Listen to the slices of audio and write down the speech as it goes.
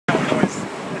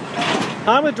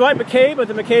I'm with Dwight McCabe of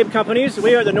the McCabe Companies.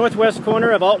 We are at the northwest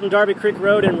corner of Alton, Darby Creek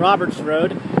Road and Roberts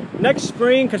Road. Next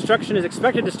spring, construction is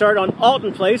expected to start on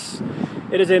Alton Place.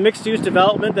 It is a mixed-use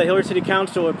development that Hilliard City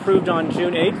Council approved on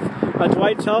June 8th.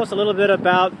 Dwight, tell us a little bit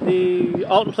about the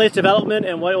Alton Place development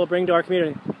and what it will bring to our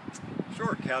community.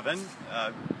 Sure, Kevin.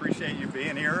 Appreciate you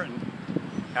being here and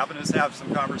having us have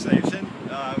some conversation.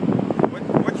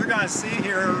 What you're going to see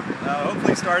here,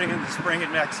 hopefully starting in the spring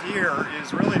of next year,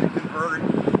 is really to convert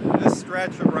this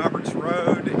stretch of Roberts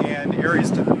Road and areas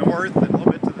to the north and a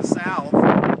little bit to the south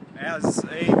as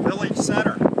a village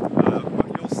center.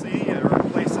 What you'll see are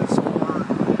places for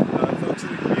folks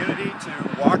in the community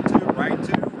to walk to, ride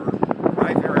to, or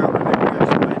drive here however they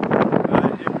wish.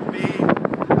 But it will be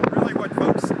really what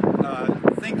folks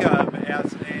think of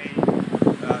as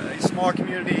a small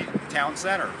community town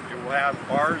center. It will have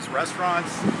bars,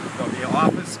 restaurants, there'll be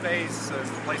office space,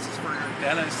 places for your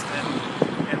dentist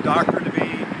and doctor to be,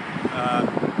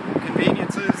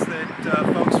 conveniences that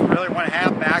folks really want to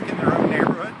have back in their own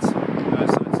neighborhoods.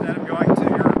 So instead of going to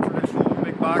your traditional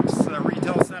big box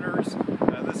retail centers,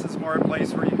 this is more a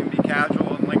place where you can be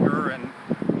casual and linger and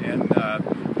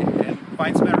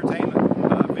find some entertainment.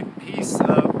 A big piece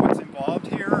of what's involved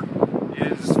here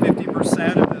is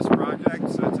 50% of this project,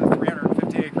 so it's a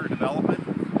 350-acre development.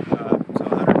 So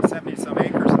 170-some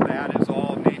acres of that is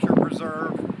all nature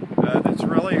preserve. That's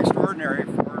really extraordinary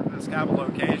for this kind of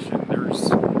location. There's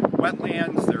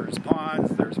wetlands, there's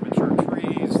ponds, there's mature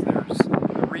trees, there's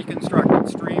a reconstructed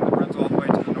stream that runs all the way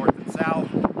to the north and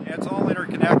south, and it's all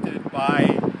interconnected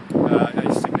by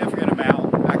a significant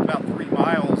amount, in fact about 3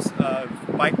 miles of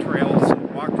bike trails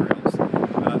and walk trails.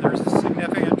 There's a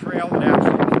significant trail that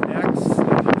actually connects these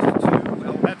 2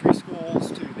 elementary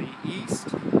schools to the east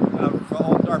of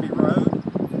Old Darby Road,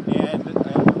 and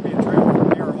there'll be a trail from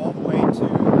there all the way to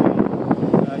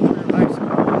the Hilliard High School.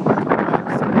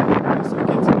 So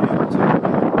kids will be able to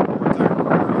retire and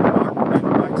walk or ride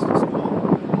their bikes to school.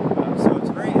 So it's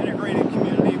a very integrated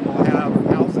community. We'll have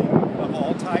housing of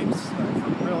all types,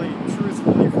 from really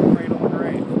truthfully from cradle to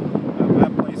grave. We'll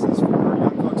have places for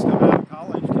young folks coming out of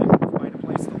college can find a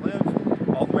place to live,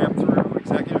 all the way up through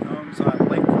executive homes on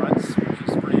lakefronts, which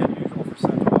is pretty unusual for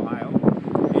Central Ohio,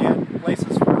 and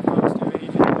places for folks to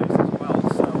age in place as well.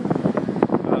 So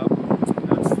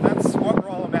that's what we're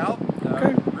all about.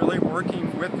 Really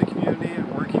working with the community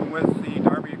and working with the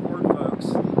Darby Accord folks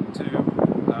to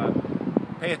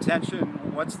pay attention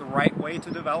what's the right way to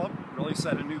develop, really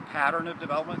set a new pattern of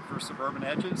development for suburban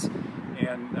edges,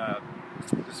 and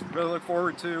just really look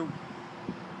forward to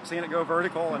seeing it go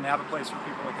vertical and have a place for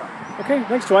people to come. Okay,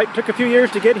 thanks, Dwight. It took a few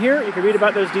years to get here. You can read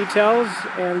about those details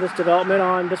and this development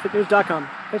on ThisWeekNews.com.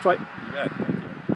 Thanks, Dwight. You bet.